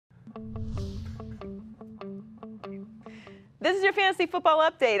This is your fantasy football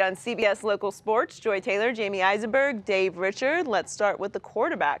update on CBS Local Sports. Joy Taylor, Jamie Eisenberg, Dave Richard. Let's start with the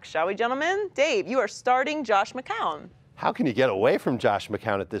quarterback, shall we, gentlemen? Dave, you are starting Josh McCown. How can you get away from Josh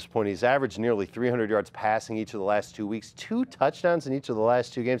McCown at this point? He's averaged nearly 300 yards passing each of the last 2 weeks, 2 touchdowns in each of the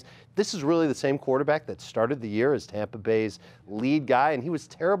last 2 games. This is really the same quarterback that started the year as Tampa Bay's lead guy, and he was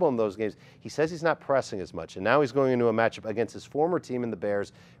terrible in those games. He says he's not pressing as much, and now he's going into a matchup against his former team in the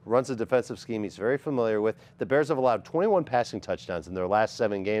Bears, runs a defensive scheme he's very familiar with. The Bears have allowed 21 passing touchdowns in their last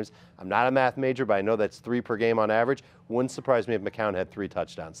 7 games. I'm not a math major, but I know that's 3 per game on average. Wouldn't surprise me if McCown had 3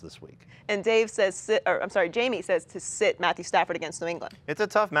 touchdowns this week. And Jamie says to sit Matthew Stafford against New England. It's a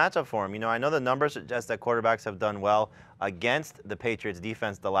tough matchup for him. You know, I know the numbers suggest that quarterbacks have done well against the Patriots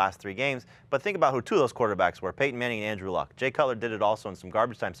defense the last 3 games, but think about who 2 of those quarterbacks were, Peyton Manning and Andrew Luck. Jay Cutler did it also in some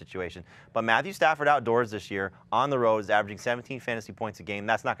garbage time situation, but Matthew Stafford outdoors this year on the road is averaging 17 fantasy points a game.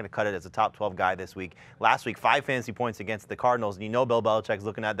 That's not going to cut it as a top 12 guy this week. Last week, 5 fantasy points against the Cardinals, and you know Bill Belichick's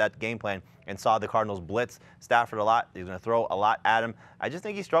looking at that game plan and saw the Cardinals blitz Stafford a lot. He's going to throw a lot at him. I just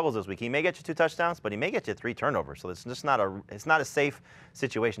think he struggles this week. He may get you 2 touchdowns, but he may get you 3 turnovers. So it's just not a safe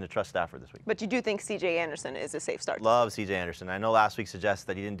situation to trust Stafford this week. But you do think C.J. Anderson is a safe start? Love C.J. Anderson. I know last week suggests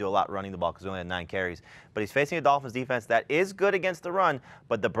that he didn't do a lot running the ball because he only had 9 carries. But he's facing a Dolphins defense that is good against the run,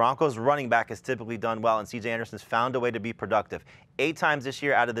 but the Broncos running back has typically done well, and C.J. Anderson's found a way to be productive. 8 times this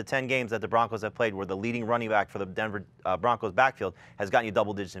year out of the 10 games that the Broncos have played where the leading running back for the Denver Broncos backfield has gotten you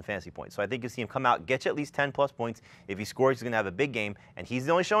double digits in fantasy points. So I think you'll see him come out, get you at least 10-plus points. If he scores, he's going to have a big game, and he's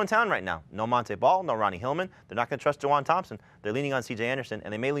the only show in town right now. No Monte Ball, no Ronnie Hillman. They're not going to trust Jawan Thompson. They're leaning on C.J. Anderson,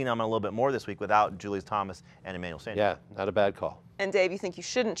 and they may lean on him a little bit more this week without Julius Thomas and Emmanuel Sanders. Yeah, not a bad call. And Dave, you think you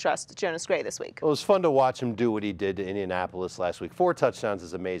shouldn't trust Jonas Gray this week? Well, it was fun to watch him do what he did to Indianapolis last week. 4 touchdowns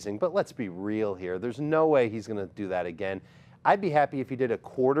is amazing, but let's be real here. There's no way he's going to do that again. I'd be happy if he did a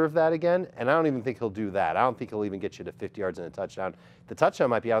quarter of that again, and I don't even think he'll do that. I don't think he'll even get you to 50 yards and a touchdown. The touchdown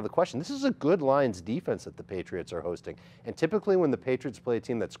might be out of the question. This is a good Lions defense that the Patriots are hosting. And typically when the Patriots play a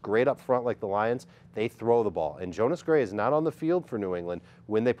team that's great up front like the Lions, they throw the ball. And Jonas Gray is not on the field for New England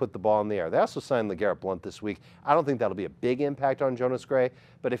when they put the ball in the air. They also signed LeGarrette Blount this week. I don't think that'll be a big impact on Jonas Gray,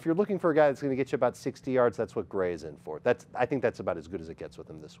 but if you're looking for a guy that's going to get you about 60 yards, that's what Gray is in for. I think that's about as good as it gets with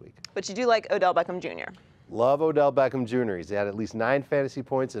him this week. But you do like Odell Beckham Jr. Love Odell Beckham Jr. He's had at least 9 fantasy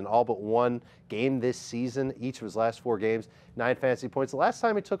points in all but 1 game this season. Each of his last 4 games, 9 fantasy points. The last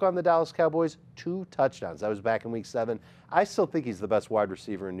time he took on the Dallas Cowboys, 2 touchdowns. That was back in Week 7. I still think he's the best wide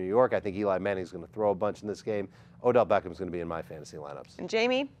receiver in New York. I think Eli Manning's going to throw a bunch in this game. Odell Beckham's going to be in my fantasy lineups. And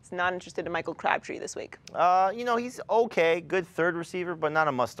Jamie is not interested in Michael Crabtree this week. You know, he's okay, good third receiver, but not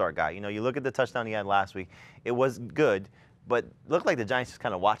a must-start guy. You know, you look at the touchdown he had last week. It was good, but looked like the Giants just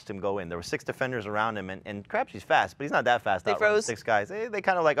kind of watched him go in. There were 6 defenders around him, and Crabtree's fast, but he's not that fast. They froze. 6 guys. They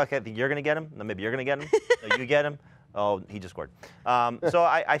kind of like, okay, you're going to get him. No, maybe you're going to get him. No, you get him. Oh, he just scored. So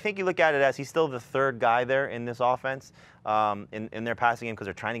I think you look at it as he's still the 3rd guy there in this offense in their passing game because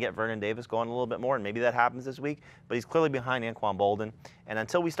they're trying to get Vernon Davis going a little bit more, and maybe that happens this week. But he's clearly behind Anquan Bolden. And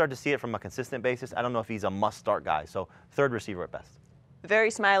until we start to see it from a consistent basis, I don't know if he's a must-start guy. So 3rd receiver at best.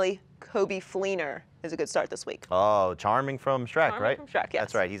 Very smiley Kobe Fleener is a good start this week. Oh, charming from Shrek, right? From Shrek, yes.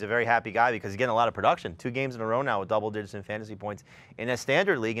 That's right. He's a very happy guy because he's getting a lot of production. 2 games in a row now with double digits in fantasy points in a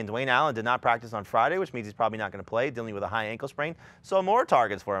standard league. And Dwayne Allen did not practice on Friday, which means he's probably not going to play, dealing with a high ankle sprain. So more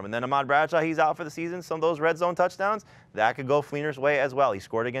targets for him. And then Ahmad Bradshaw, he's out for the season. Some of those red zone touchdowns, that could go Fleener's way as well. He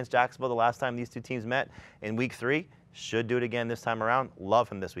scored against Jacksonville the last time these 2 teams met in Week 3. Should do it again this time around. Love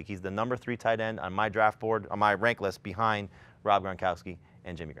him this week. He's the number 3 tight end on my draft board, on my rank list behind Rob Gronkowski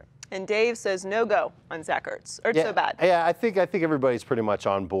and Jimmy Graham. And Dave says no go on Zach Ertz. Ertz so bad. Yeah, I think everybody's pretty much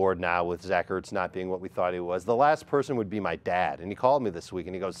on board now with Zach Ertz not being what we thought he was. The last person would be my dad, and he called me this week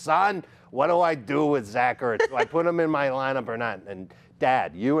and he goes, "Son, what do I do with Zach Ertz? Do I put him in my lineup or not?" And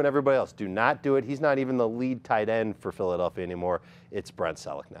Dad, you and everybody else, do not do it. He's not even the lead tight end for Philadelphia anymore. It's Brent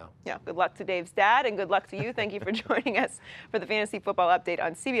Selleck now. Yeah, good luck to Dave's dad, and good luck to you. Thank you for joining us for the Fantasy Football Update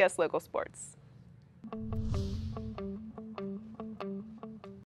on CBS Local Sports.